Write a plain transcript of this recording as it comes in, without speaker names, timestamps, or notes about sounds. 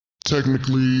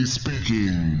Technically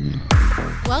speaking.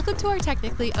 Welcome to our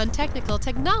Technically Untechnical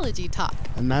Technology Talk,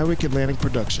 a Nywick Atlantic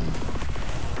production.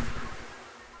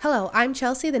 Hello, I'm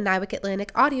Chelsea, the Nywick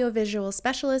Atlantic audiovisual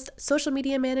specialist, social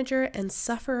media manager, and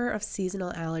sufferer of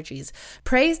seasonal allergies.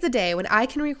 Praise the day when I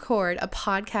can record a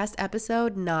podcast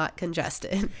episode not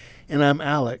congested. And I'm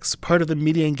Alex, part of the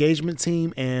media engagement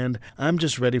team, and I'm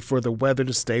just ready for the weather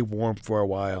to stay warm for a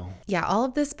while. Yeah, all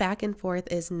of this back and forth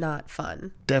is not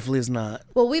fun. Definitely is not.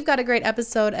 Well, we've got a great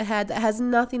episode ahead that has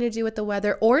nothing to do with the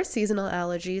weather or seasonal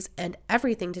allergies and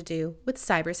everything to do with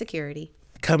cybersecurity.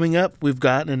 Coming up, we've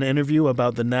got an interview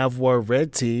about the Navwar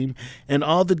Red Team and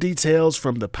all the details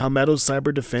from the Palmetto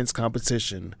Cyber Defense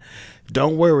competition.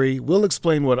 Don't worry, we'll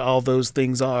explain what all those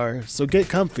things are, so get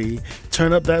comfy,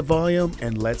 turn up that volume,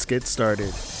 and let's get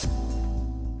started.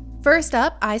 First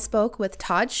up, I spoke with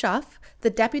Todd Schuff,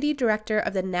 the Deputy Director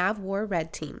of the Navwar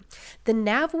Red Team. The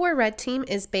Navwar Red Team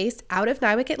is based out of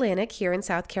Nywick Atlantic here in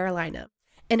South Carolina.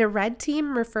 And a red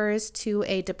team refers to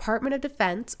a Department of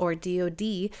Defense, or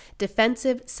DoD,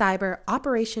 defensive cyber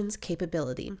operations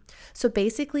capability. So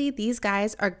basically, these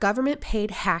guys are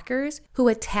government-paid hackers who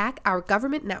attack our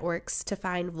government networks to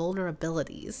find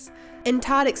vulnerabilities. And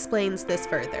Todd explains this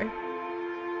further.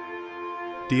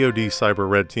 DoD cyber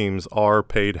red teams are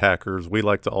paid hackers. We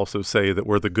like to also say that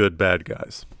we're the good bad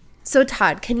guys. So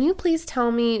Todd, can you please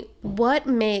tell me what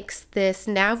makes this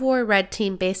Navwar Red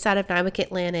Team based out of Nywick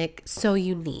Atlantic so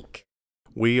unique?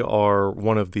 We are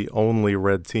one of the only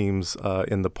red teams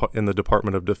in the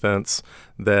Department of Defense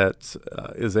that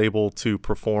is able to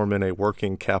perform in a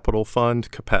working capital fund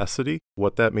capacity.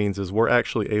 What that means is we're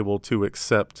actually able to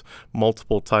accept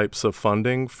multiple types of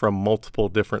funding from multiple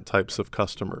different types of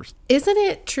customers. Isn't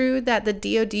it true that the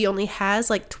DoD only has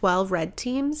like 12 red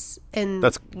teams and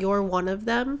you're one of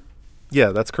them?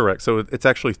 Yeah, that's correct. So it's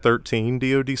actually 13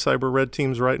 DoD cyber red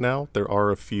teams right now. There are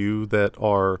a few that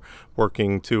are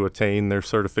working to attain their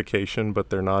certification, but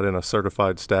they're not in a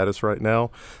certified status right now.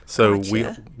 So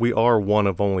Gotcha. we are one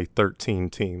of only 13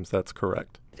 teams. That's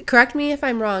correct. Correct me if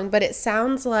I'm wrong, but it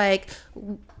sounds like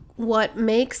what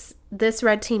makes this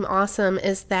red team awesome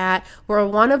is that we're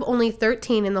one of only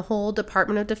 13 in the whole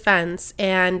Department of Defense,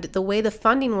 and the way the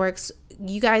funding works,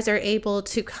 you guys are able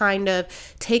to kind of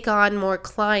take on more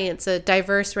clients, a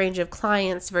diverse range of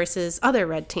clients versus other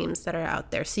red teams that are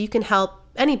out there. So you can help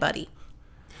anybody.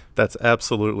 That's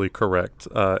absolutely correct.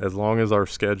 As long as our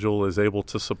schedule is able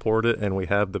to support it and we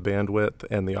have the bandwidth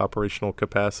and the operational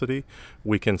capacity,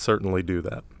 we can certainly do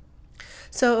that.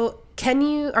 So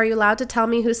are you allowed to tell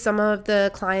me who some of the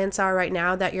clients are right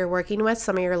now that you're working with,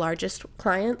 some of your largest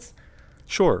clients?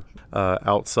 Sure.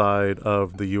 Outside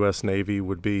of the U.S. Navy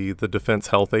would be the Defense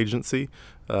Health Agency.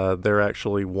 They're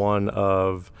actually one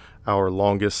of our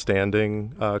longest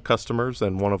standing customers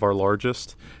and one of our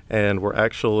largest. And we're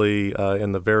actually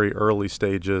in the very early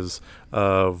stages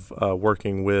of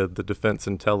working with the Defense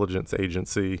Intelligence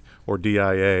Agency, or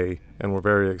DIA, and we're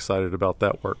very excited about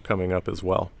that work coming up as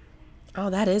well. Oh,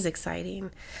 that is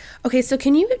exciting. Okay, so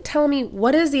can you tell me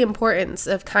what is the importance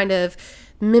of kind of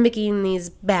mimicking these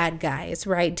bad guys,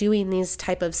 right? Doing these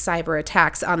type of cyber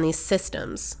attacks on these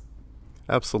systems?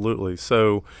 Absolutely.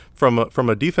 So from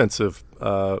a defensive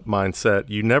mindset,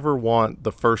 you never want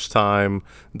the first time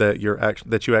that you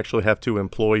actually have to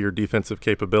employ your defensive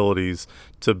capabilities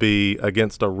to be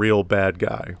against a real bad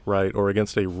guy, right, or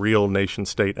against a real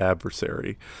nation-state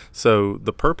adversary. So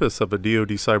the purpose of a DoD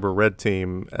cyber red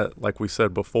team, like we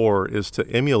said before, is to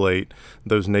emulate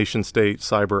those nation-state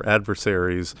cyber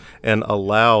adversaries and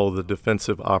allow the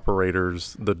defensive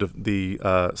operators, the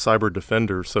cyber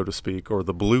defenders, so to speak, or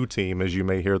the blue team, as you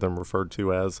may hear them referred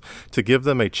to as, to give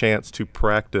them a chance to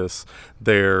practice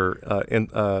their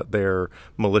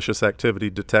malicious activity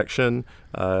detection,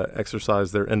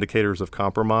 exercise their indicators of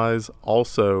compromise,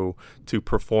 also to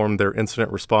perform their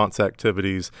incident response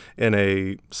activities in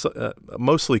a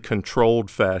mostly controlled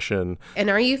fashion. And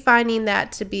are you finding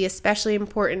that to be especially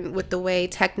important with the way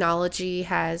technology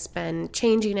has been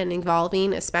changing and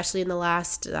evolving, especially in the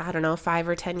last, 5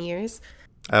 or 10 years?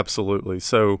 Absolutely.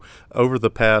 So over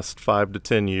the past 5 to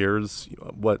 10 years,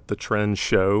 what the trends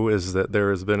show is that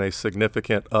there has been a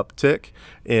significant uptick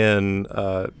in,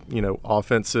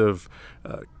 offensive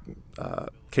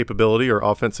capability or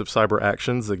offensive cyber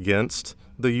actions against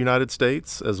the United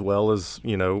States, as well as,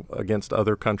 against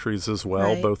other countries as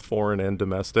well, right, both foreign and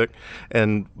domestic.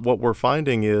 And what we're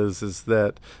finding is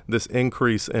that this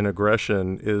increase in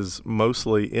aggression is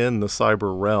mostly in the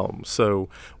cyber realm. So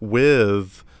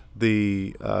with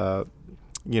the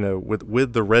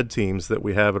with the red teams that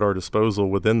we have at our disposal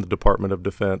within the Department of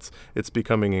Defense, it's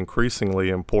becoming increasingly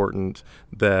important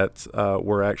that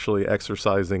we're actually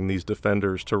exercising these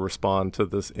defenders to respond to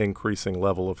this increasing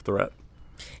level of threat.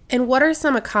 And what are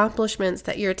some accomplishments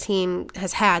that your team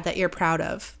has had that you're proud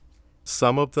of?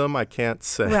 Some of them I can't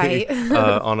say Right.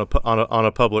 on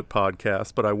a public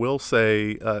podcast, but I will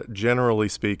say, generally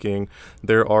speaking,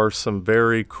 there are some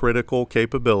very critical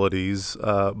capabilities,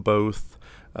 both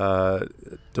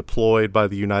deployed by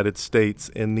the United States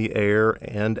in the air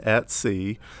and at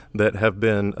sea, that have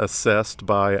been assessed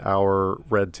by our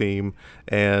red team.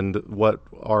 And what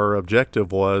our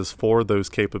objective was for those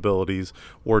capabilities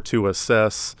were to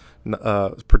assess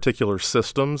particular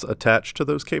systems attached to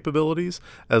those capabilities,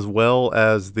 as well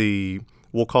as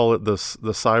we'll call it the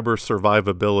cyber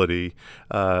survivability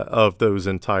of those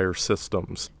entire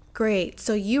systems. Great.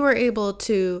 So you were able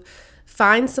to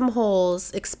find some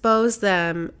holes, expose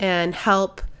them, and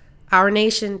help our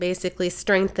nation basically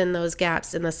strengthen those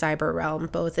gaps in the cyber realm,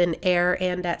 both in air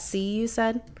and at sea, you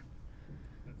said?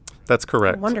 That's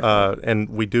correct. Wonderful. And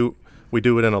we do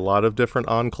it in a lot of different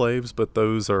enclaves, but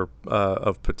those are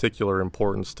of particular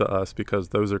importance to us because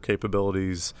those are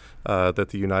capabilities that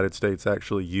the United States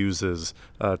actually uses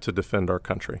to defend our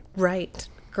country. Right.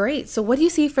 Great. So what do you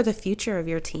see for the future of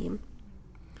your team?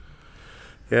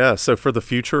 Yeah, so for the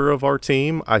future of our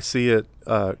team, I see it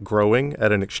growing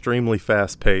at an extremely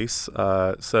fast pace.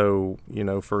 So,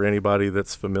 for anybody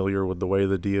that's familiar with the way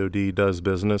the DoD does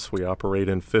business, we operate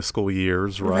in fiscal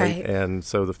years, right? And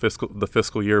so the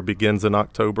fiscal year begins in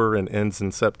October and ends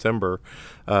in September.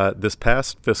 This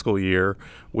past fiscal year,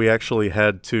 we actually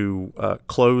had to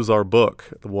close our book,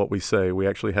 what we say. We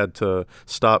actually had to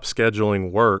stop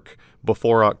scheduling work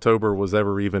before October was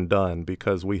ever even done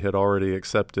because we had already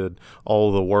accepted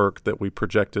all the work that we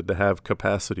projected to have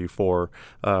capacity for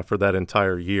that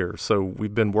entire year. So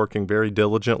we've been working very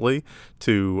diligently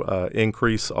to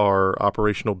increase our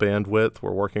operational bandwidth.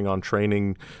 We're working on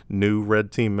training new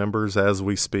Red Team members as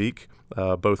we speak.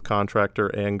 Both contractor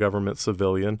and government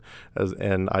civilian,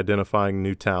 and identifying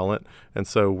new talent. And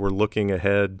so we're looking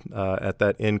ahead at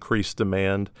that increased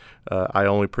demand. I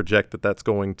only project that that's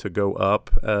going to go up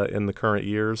in the current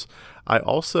years. I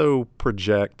also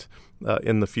project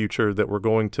in the future that we're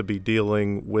going to be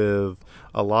dealing with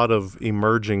a lot of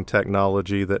emerging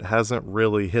technology that hasn't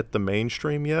really hit the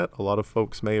mainstream yet. A lot of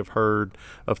folks may have heard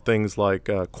of things like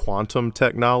quantum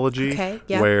technology,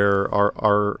 where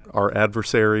our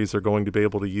adversaries are going to be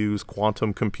able to use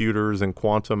quantum computers and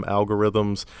quantum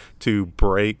algorithms to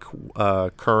break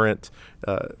current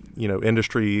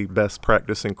industry best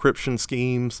practice encryption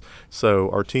schemes. So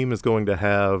our team is going to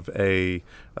have a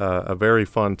very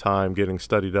fun time getting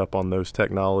studied up on those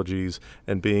technologies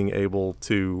and being able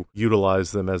to utilize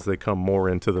them as they come more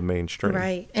into the mainstream.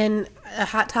 Right. And a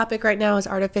hot topic right now is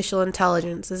artificial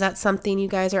intelligence. Is that something you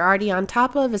guys are already on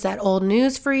top of? Is that old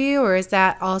news for you, or is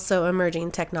that also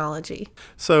emerging technology?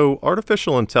 So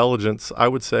artificial intelligence, I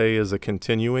would say, is a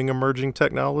continuing emerging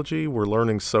technology. We're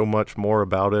learning so much more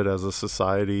about it as a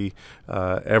society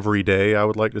every day, I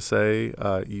would like to say.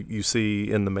 You see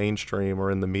in the mainstream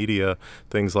or in the media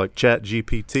things like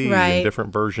ChatGPT and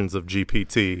different versions of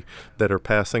GPT that are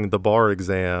passing the bar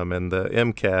exam and the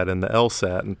MCAT and the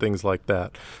LSAT and things like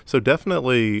that. So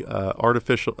definitely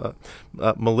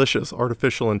malicious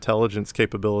artificial intelligence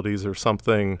capabilities are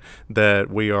something that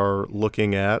we are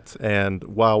looking at. And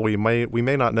while we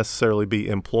may not necessarily be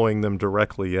employing them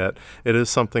directly yet, it is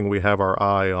something we have our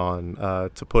eye on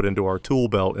to put into our tool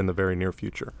belt in the very near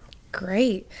future.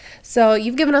 Great. So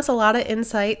you've given us a lot of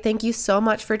insight. Thank you so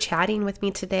much for chatting with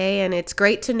me today. And it's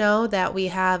great to know that we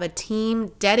have a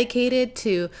team dedicated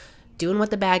to doing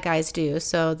what the bad guys do,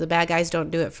 so the bad guys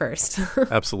don't do it first.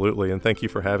 Absolutely. And thank you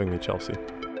for having me, Chelsea.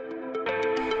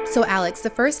 So Alex, the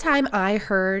first time I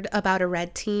heard about a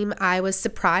red team, I was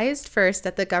surprised first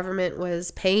that the government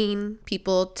was paying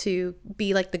people to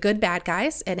be like the good bad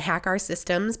guys and hack our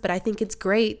systems. But I think it's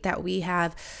great that we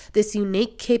have this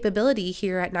unique capability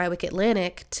here at NIWC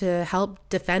Atlantic to help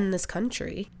defend this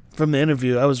country. From the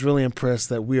interview, I was really impressed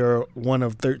that we are one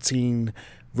of 13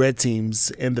 red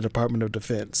teams in the Department of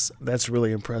Defense. That's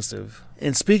really impressive.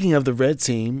 And speaking of the red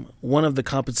team, one of the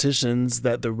competitions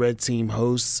that the red team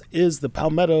hosts is the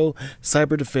Palmetto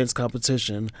Cyber Defense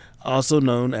Competition, also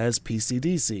known as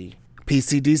PCDC.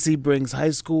 PCDC brings high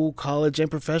school, college, and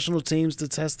professional teams to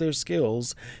test their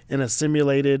skills in a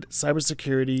simulated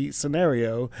cybersecurity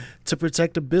scenario to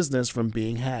protect a business from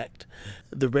being hacked.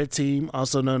 The red team,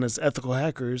 also known as ethical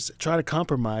hackers, try to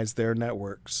compromise their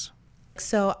networks.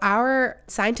 So our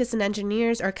scientists and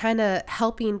engineers are kind of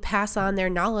helping pass on their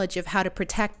knowledge of how to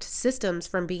protect systems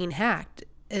from being hacked.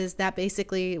 Is that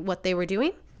basically what they were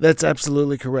doing? That's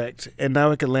absolutely correct. And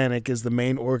NAWAC Atlantic is the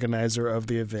main organizer of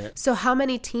the event. So how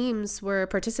many teams were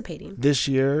participating? This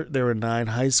year, there were 9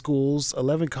 high schools,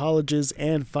 11 colleges,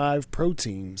 and 5 pro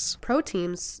teams. Pro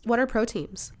teams? What are pro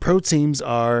teams? Pro teams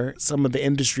are some of the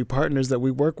industry partners that we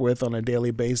work with on a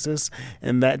daily basis,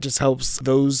 and that just helps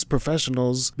those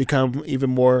professionals become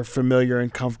even more familiar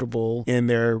and comfortable in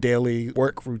their daily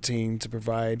work routine to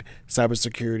provide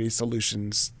cybersecurity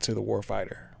solutions to the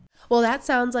warfighter. Well, that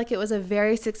sounds like it was a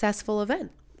very successful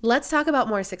event. Let's talk about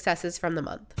more successes from the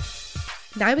month.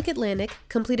 NIWC Atlantic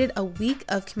completed a week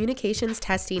of communications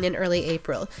testing in early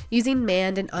April using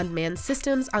manned and unmanned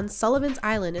systems on Sullivan's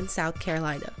Island in South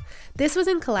Carolina. This was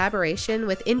in collaboration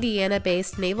with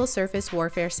Indiana-based Naval Surface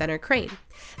Warfare Center Crane.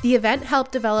 The event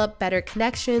helped develop better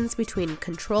connections between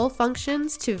control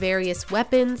functions to various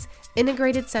weapons,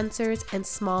 integrated sensors, and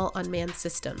small unmanned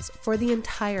systems for the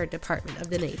entire Department of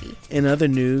the Navy. In other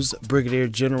news, Brigadier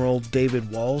General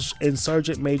David Walsh and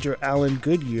Sergeant Major Alan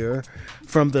Goodyear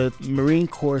from the Marine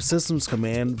Corps Systems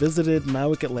Command visited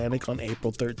NIWC Atlantic on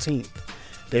April 13th.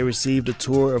 They received a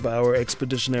tour of our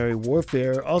Expeditionary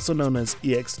Warfare, also known as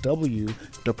EXW,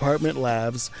 department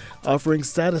labs, offering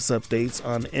status updates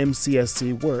on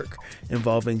MCSC work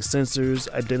involving sensors,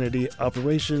 identity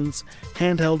operations,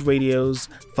 handheld radios,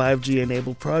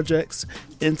 5G-enabled projects,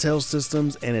 intel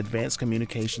systems, and advanced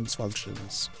communications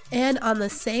functions. And on the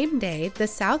same day, the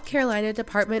South Carolina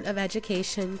Department of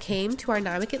Education came to our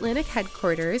NIWC Atlantic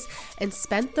headquarters and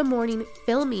spent the morning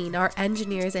filming our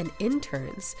engineers and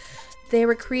interns. They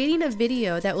were creating a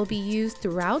video that will be used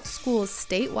throughout schools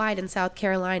statewide in South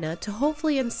Carolina to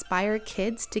hopefully inspire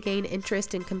kids to gain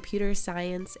interest in computer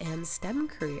science and STEM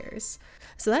careers.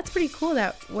 So that's pretty cool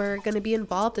that we're going to be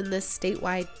involved in this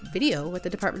statewide video with the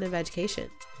Department of Education.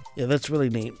 Yeah, that's really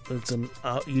neat. It's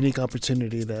a unique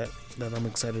opportunity that I'm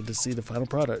excited to see the final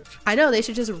product. I know, they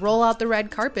should just roll out the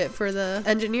red carpet for the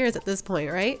engineers at this point,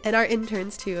 right? And our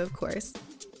interns too, of course.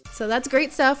 So that's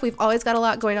great stuff. We've always got a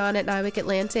lot going on at NIWC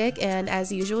Atlantic, and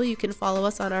as usual, you can follow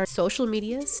us on our social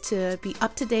medias to be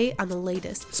up to date on the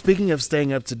latest. Speaking of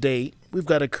staying up to date, we've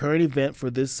got a current event for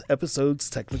this episode's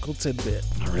technical tidbit.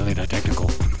 Not really that technical.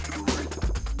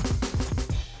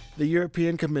 The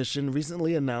European Commission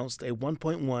recently announced a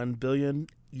 1.1 billion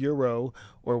euro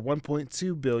or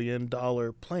 $1.2 billion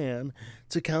plan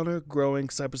to counter growing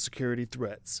cybersecurity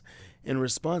threats in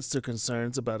response to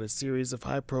concerns about a series of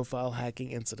high-profile hacking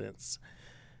incidents.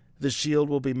 The shield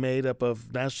will be made up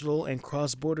of national and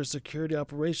cross-border security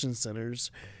operations centers,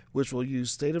 which will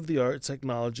use state-of-the-art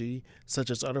technology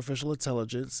such as artificial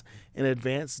intelligence and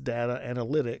advanced data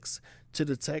analytics to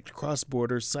detect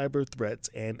cross-border cyber threats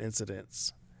and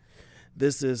incidents.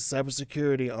 This is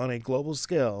cybersecurity on a global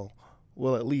scale,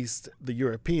 well, at least the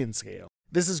European scale.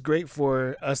 This is great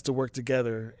for us to work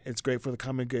together. It's great for the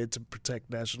common good to protect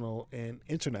national and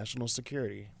international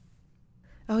security.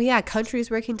 Oh yeah,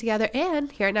 countries working together, and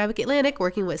here at NIWC Atlantic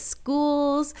working with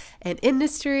schools and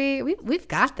industry. We've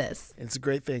got this. It's a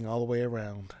great thing all the way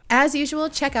around. As usual,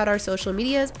 check out our social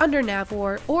medias under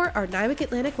NAVWAR or our NIWC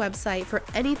Atlantic website for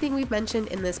anything we've mentioned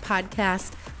in this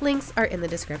podcast. Links are in the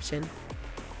description.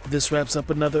 This wraps up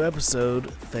another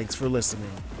episode. Thanks for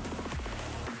listening.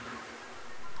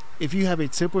 If you have a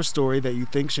tip or story that you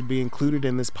think should be included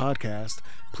in this podcast,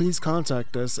 please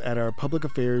contact us at our public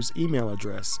affairs email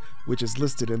address, which is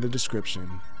listed in the description.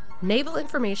 Naval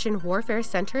Information Warfare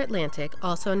Center Atlantic,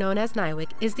 also known as NIWC,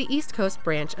 is the East Coast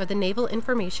branch of the Naval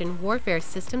Information Warfare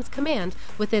Systems Command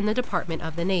within the Department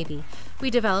of the Navy. We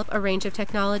develop a range of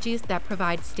technologies that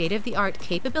provide state-of-the-art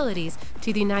capabilities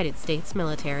to the United States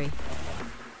military.